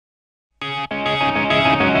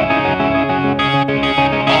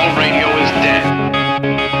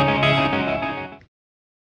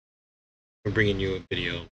I'm bringing you a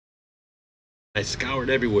video. I scoured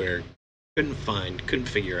everywhere, couldn't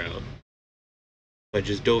figure out. I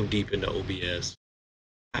just dove deep into OBS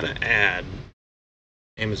how to add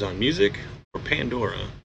Amazon Music or Pandora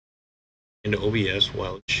into OBS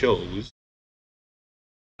while it shows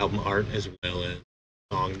album art as well as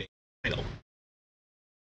song name title.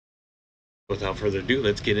 Without further ado,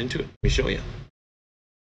 let's get into it. Let me show you.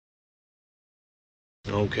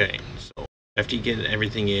 Okay, so after you get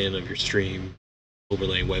everything in of your stream,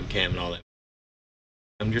 overlay, webcam, and all that,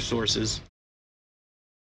 come your sources,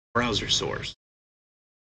 browser source.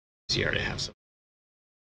 See, you already have some.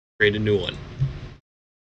 Create a new one.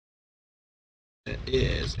 That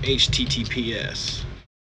is https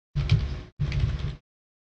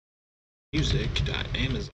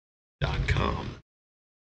music.amazon.com. I'm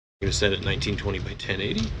going to set it 1920 by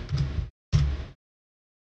 1080.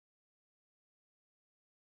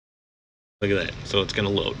 Look at that. So it's going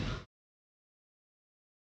to load.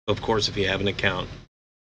 Of course, if you have an account,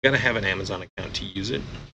 you got to have an Amazon account to use it.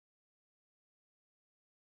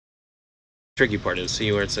 Tricky part is,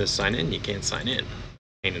 see where it says sign in? You can't sign in.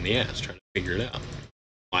 Pain in the ass trying to figure it out.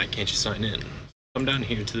 Why can't you sign in? Come down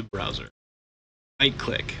here to the browser. Right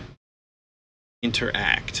click.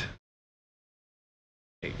 Interact.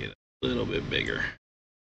 Make it a little bit bigger.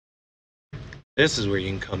 This is where you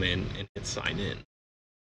can come in and hit sign in.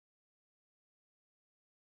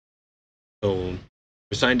 So you're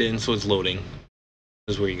signed in, so it's loading.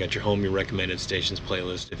 This is where you got your home, your recommended stations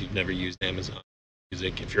playlist. If you've never used Amazon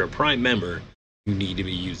Music, if you're a Prime member, you need to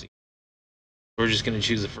be using it. We're just going to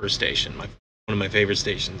choose the first station, one of my favorite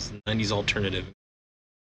stations, 90s alternative.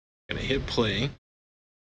 I'm going to hit play.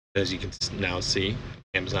 As you can now see,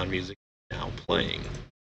 Amazon Music is now playing.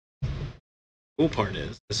 The cool part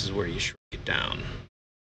is, this is where you shrink it down.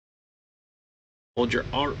 Hold your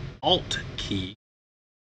Alt key,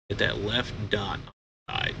 hit that left dot on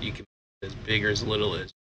the side. You can make it as big or as little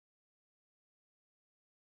as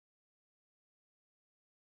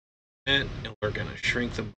that, and we're going to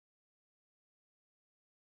shrink them.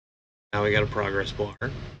 Now we got a progress bar.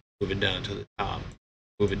 Move it down to the top.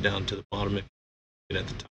 Move it down to the bottom if you get at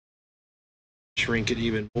the top. Shrink it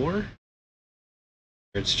even more.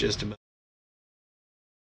 It's just about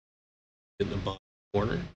in the bottom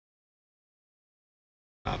corner.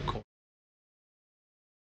 Top corner.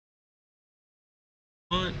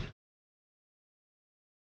 On.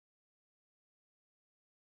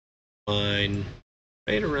 Line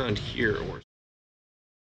right around here, or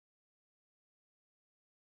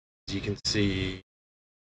as you can see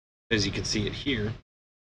it here.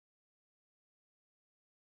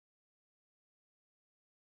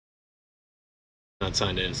 Not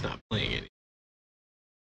signed in, it's not playing it.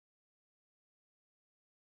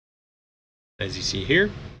 As you see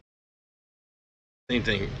here, same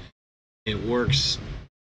thing. It works.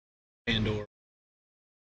 Pandora.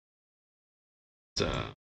 It's,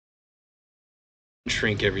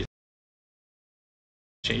 shrink everything.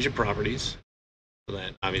 Change the properties. So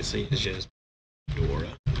that obviously is just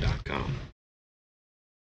Pandora.com.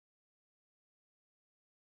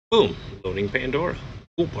 Boom, loading Pandora.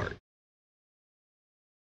 Cool part.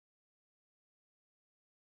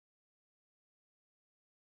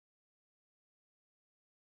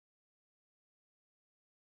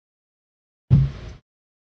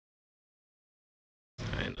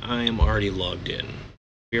 And I am already logged in.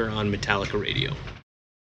 We are on Metallica Radio.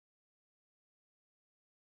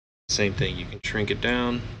 Same thing, you can shrink it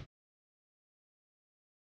down.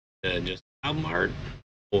 Just album art,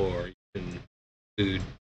 or you can include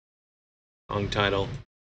song title,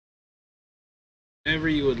 whatever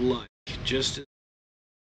you would like, just to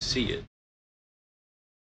see it.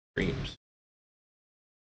 Streams.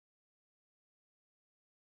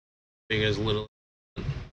 Big as little,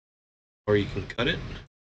 or you can cut it.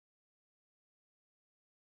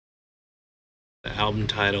 The album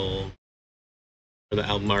title or the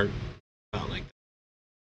album art, about like that.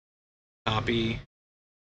 Copy,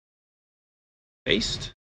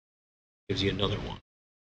 paste, gives you another one.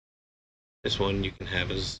 This one you can have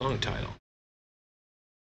as a song title.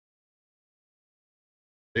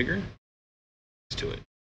 Bigger, next to it.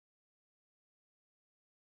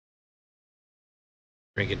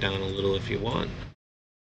 Break it down a little if you want.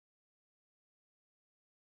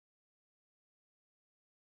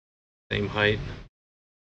 Same height.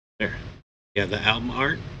 There. You have the album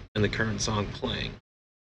art and the current song playing.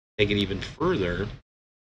 Take it even further.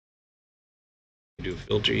 You do a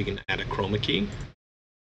filter, you can add a chroma key.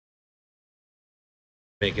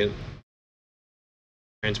 Make it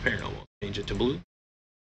transparent almost. Change it to blue.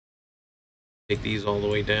 Take these all the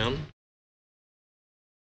way down.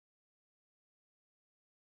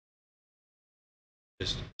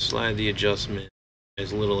 slide the adjustment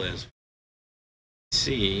as little as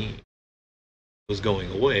see was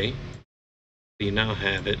going away. So you now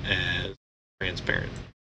have it as transparent.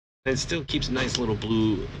 And it still keeps a nice little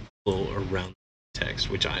blue glow around the text,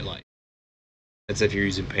 which I like. That's if you're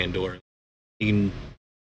using Pandora. You can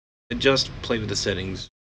adjust, play with the settings,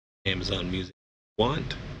 Amazon Music if you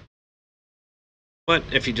want. But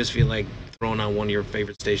if you just feel like throwing on one of your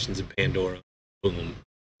favorite stations in Pandora, boom,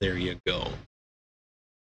 there you go.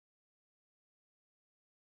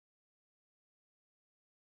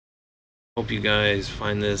 Hope you guys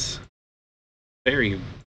find this very,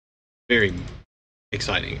 very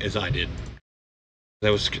exciting as I did. I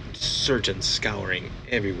was searching, scouring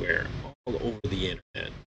everywhere, all over the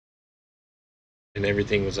internet. And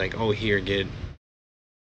everything was like, oh, here, get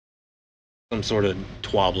some sort of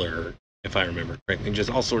twobbler, if I remember correctly. Just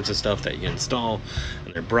all sorts of stuff that you install,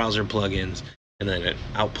 and they're browser plugins, and then it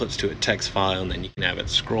outputs to a text file, and then you can have it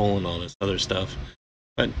scroll and all this other stuff.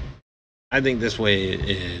 But I think this way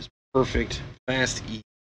is perfect, fast, easy.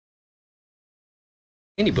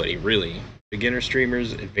 Anybody, really. Beginner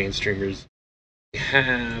streamers, advanced streamers.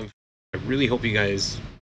 I really hope you guys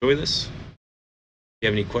enjoy this. If you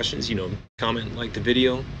have any questions, comment, like the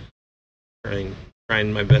video. Trying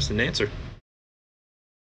my best to answer.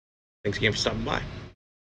 Thanks again for stopping by.